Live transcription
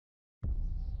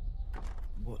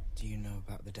What do you know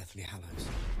about the Deathly Hallows?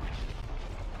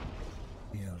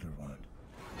 The Elder Wand.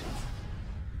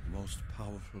 The most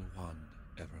powerful wand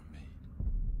ever made.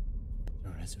 The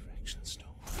Resurrection Stone.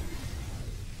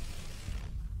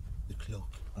 The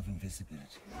Cloak of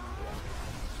Invisibility.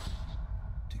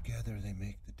 Together they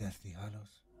make the Deathly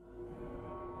Hallows.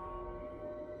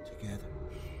 Together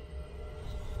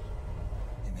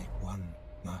they make one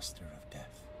Master of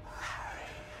Death. Harry,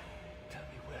 tell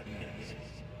me where he is.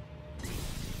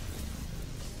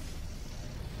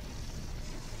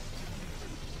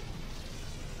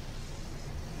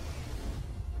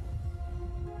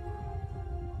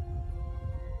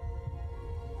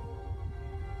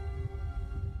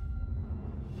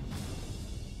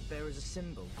 There is a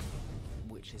symbol,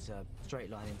 which is a straight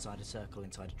line inside a circle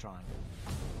inside a triangle.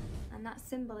 And that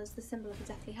symbol is the symbol of the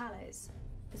Deathly Hallows.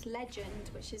 This legend,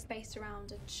 which is based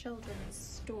around a children's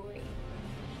story.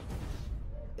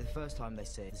 The first time they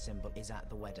see the symbol is at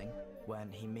the wedding,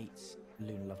 when he meets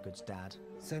Luna Lovegood's dad.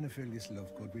 Xenophilius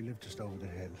Lovegood, we live just over the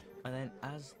hill. And then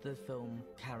as the film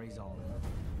carries on,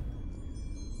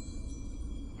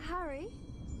 Harry?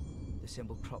 the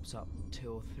symbol crops up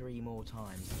 2 or 3 more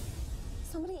times.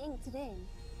 Somebody inked it in.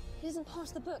 It isn't part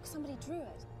of the book, somebody drew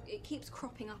it. It keeps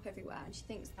cropping up everywhere, and she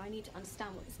thinks, I need to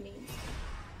understand what this means.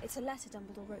 It's a letter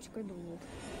Dumbledore wrote to Grindelwald.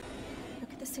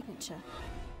 Look at the signature.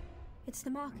 It's the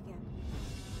mark again.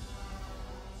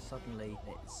 Suddenly,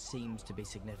 it seems to be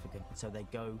significant, so they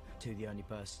go to the only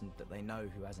person that they know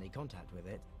who has any contact with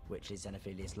it, which is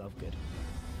Xenophilius Lovegood.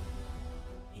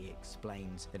 He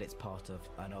explains that it's part of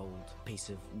an old piece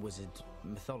of wizard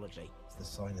mythology. It's the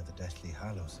sign of the Deathly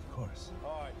Hallows, of course.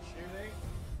 All right, shooting.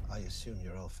 I assume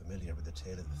you're all familiar with the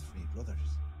tale of the 3 brothers.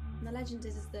 And the legend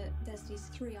is that there's these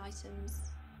 3 items.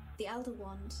 The Elder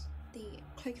Wand, the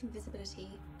Cloak of Invisibility,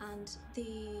 and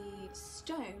the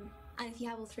Stone. And if you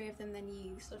have all 3 of them, then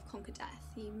you sort of conquer death.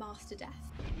 You master death.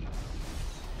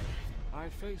 I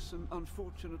face an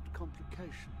unfortunate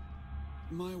complication.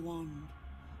 My wand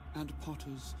and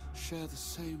Potter's share the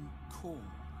same core.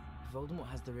 Voldemort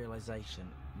has the realization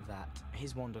that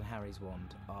his wand and Harry's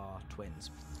wand are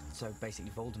twins. So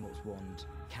basically Voldemort's wand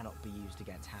cannot be used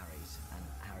against Harry's, and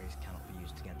Harry's cannot be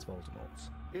used against Voldemort's.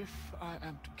 If I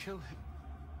am to kill him,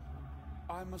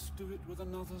 I must do it with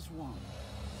another's wand.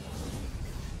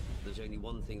 There's only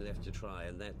one thing left to try,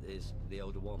 and that is the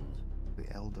Elder Wand.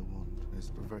 The Elder Wand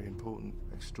is a very important,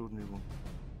 extraordinary one.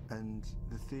 And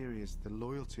the theory is the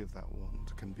loyalty of that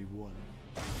wand can be won.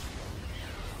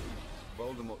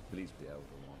 Voldemort believes the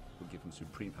Elder Wand will give him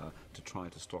supreme power to try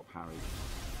to stop Harry.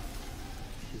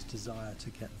 His desire to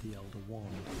get the Elder Wand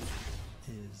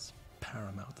is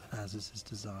paramount, as is his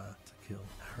desire to kill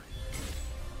Harry.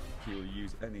 He will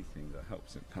use anything that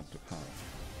helps him come to power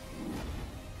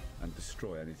and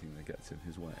destroy anything that gets in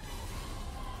his way.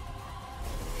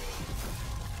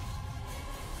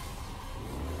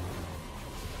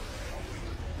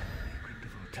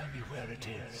 Tell me where it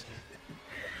is.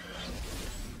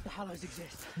 The Hallows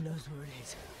exist. He knows where it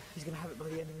is. He's going to have it by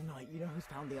the end of the night. You know who's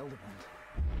found the Elder Wand.